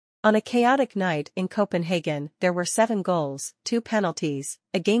On a chaotic night in Copenhagen, there were 7 goals, 2 penalties,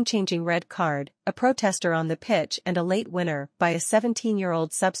 a game-changing red card, a protester on the pitch and a late winner by a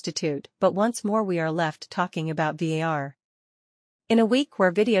 17-year-old substitute, but once more we are left talking about VAR. In a week where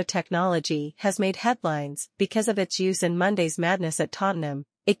video technology has made headlines because of its use in Monday's madness at Tottenham,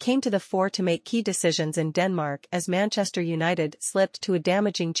 it came to the fore to make key decisions in Denmark as Manchester United slipped to a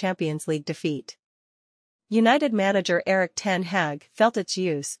damaging Champions League defeat. United manager Erik ten Hag felt its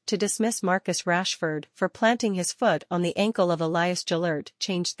use to dismiss Marcus Rashford for planting his foot on the ankle of Elias Jalert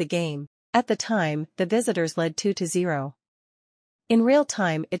changed the game. At the time, the visitors led 2-0. In real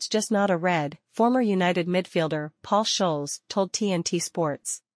time, it's just not a red, former United midfielder Paul Scholes told TNT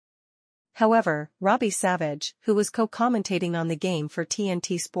Sports. However, Robbie Savage, who was co-commentating on the game for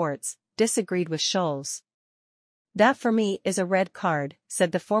TNT Sports, disagreed with Scholes. "That for me is a red card,"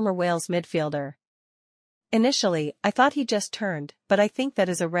 said the former Wales midfielder. "Initially, I thought he just turned, but I think that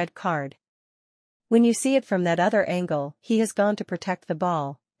is a red card. When you see it from that other angle, he has gone to protect the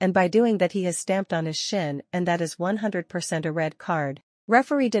ball, and by doing that he has stamped on his shin and that is 100% a red card."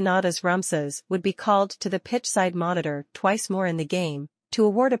 Referee Donatas Rumsas would be called to the pitch side monitor twice more in the game, to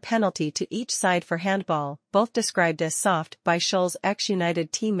award a penalty to each side for handball, both described as soft by Scholes'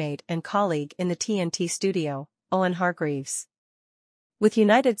 ex-United teammate and colleague in the TNT studio, Owen Hargreaves. With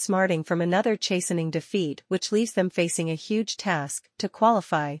United smarting from another chastening defeat which leaves them facing a huge task to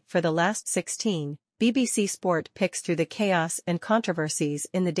qualify for the last 16, BBC Sport picks through the chaos and controversies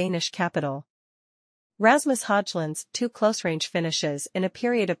in the Danish capital. Rasmus Højlund's 2 close-range finishes in a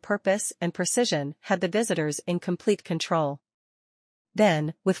period of purpose and precision had the visitors in complete control.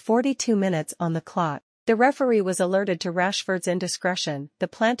 Then, with 42 minutes on the clock, the referee was alerted to Rashford's indiscretion, the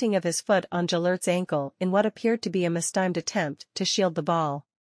planting of his foot on Jalert's ankle in what appeared to be a mistimed attempt to shield the ball.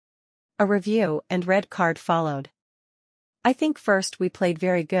 A review and red card followed. "I think first we played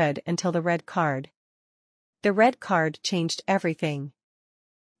very good until the red card. The red card changed everything.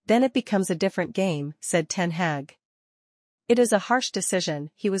 Then it becomes a different game," said Ten Hag. "It is a harsh decision,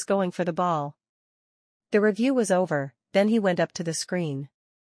 he was going for the ball." The review was over, then he went up to the screen.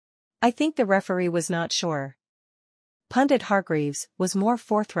 "I think the referee was not sure." Pundit Hargreaves was more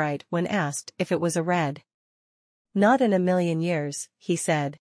forthright when asked if it was a red. "Not in a million years," he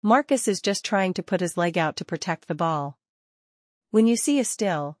said. "Marcus is just trying to put his leg out to protect the ball. When you see a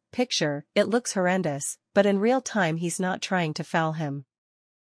still picture, it looks horrendous, but in real time he's not trying to foul him.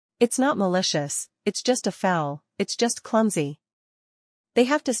 It's not malicious, it's just a foul, it's just clumsy. They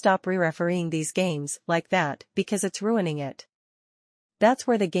have to stop re-refereeing these games like that because it's ruining it. That's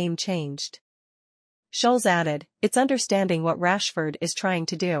where the game changed." Scholes added, "It's understanding what Rashford is trying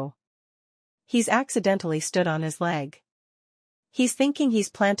to do. He's accidentally stood on his leg. He's thinking he's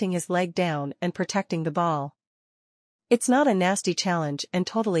planting his leg down and protecting the ball. It's not a nasty challenge and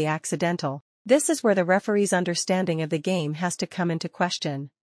totally accidental." This is where the referee's understanding of the game has to come into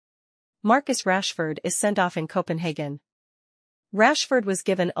question. Marcus Rashford is sent off in Copenhagen. Rashford was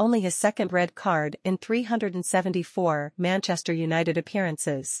given only his second red card in 374 Manchester United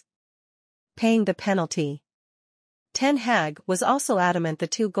appearances. Paying the penalty. Ten Hag was also adamant the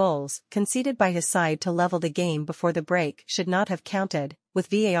 2 goals conceded by his side to level the game before the break should not have counted, with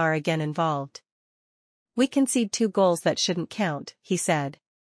VAR again involved. "We concede 2 goals that shouldn't count," he said.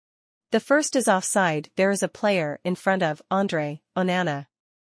 "The first is offside, there is a player in front of Andre Onana.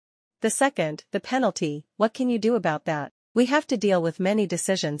 The second, the penalty, what can you do about that? We have to deal with many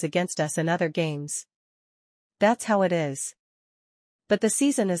decisions against us in other games. That's how it is. But the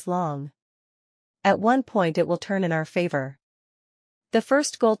season is long. At one point it will turn in our favor." The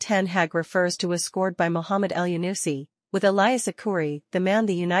first goal Ten Hag refers to was scored by Mohamed El-Yunusi, with Elias Akuri, the man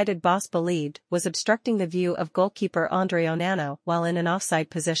the United boss believed was obstructing the view of goalkeeper Andre Onana while in an offside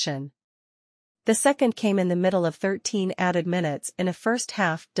position. The second came in the middle of 13 added minutes in a first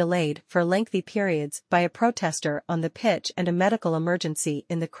half delayed for lengthy periods by a protester on the pitch and a medical emergency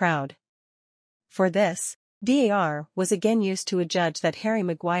in the crowd. For this, VAR was again used to a judge that Harry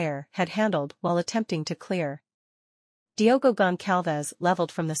Maguire had handled while attempting to clear. Diogo Goncalves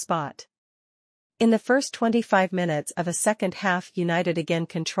leveled from the spot. In the first 25 minutes of a second half United again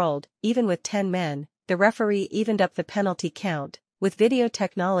controlled, even with 10 men, the referee evened up the penalty count, with video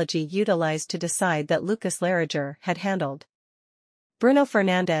technology utilized to decide that Lucas Larager had handled. Bruno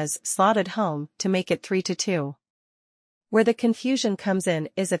Fernandes slotted home to make it 3-2. "Where the confusion comes in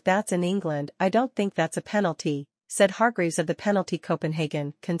is if that's in England I don't think that's a penalty," said Hargreaves of the penalty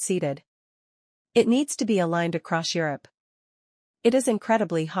Copenhagen conceded. "It needs to be aligned across Europe. It is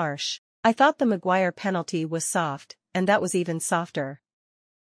incredibly harsh. I thought the Maguire penalty was soft, and that was even softer.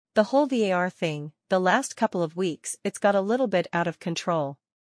 The whole VAR thing, the last couple of weeks it's got a little bit out of control.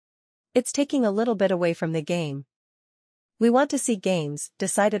 It's taking a little bit away from the game. We want to see games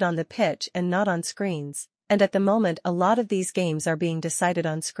decided on the pitch and not on screens, and at the moment a lot of these games are being decided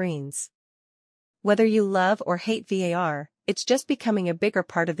on screens. Whether you love or hate VAR, it's just becoming a bigger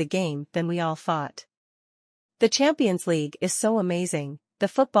part of the game than we all thought. The Champions League is so amazing, the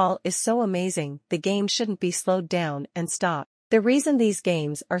football is so amazing, the game shouldn't be slowed down and stopped. The reason these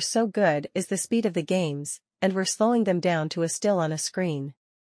games are so good is the speed of the games, and we're slowing them down to a still on a screen.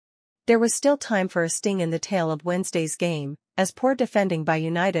 There was still time for a sting in the tail of Wednesday's game, as poor defending by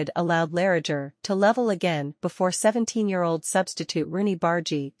United allowed Larriger to level again before 17-year-old substitute Rooney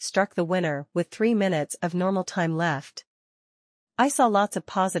Bargi struck the winner with 3 minutes of normal time left. I saw lots of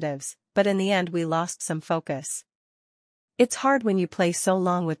positives, but in the end we lost some focus. It's hard when you play so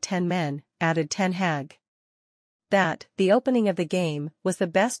long with 10 men, added Ten Hag. The opening of the game, was the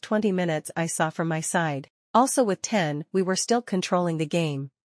best 20 minutes I saw from my side. Also with 10, we were still controlling the game.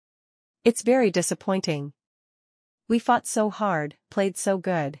 It's very disappointing. We fought so hard, played so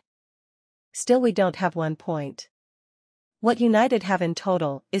good. Still we don't have 1 point. What United have in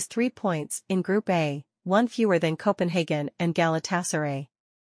total is 3 points in Group A, 1 fewer than Copenhagen and Galatasaray.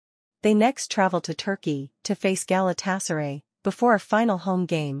 They next travel to Turkey to face Galatasaray, before a final home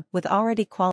game with already qualified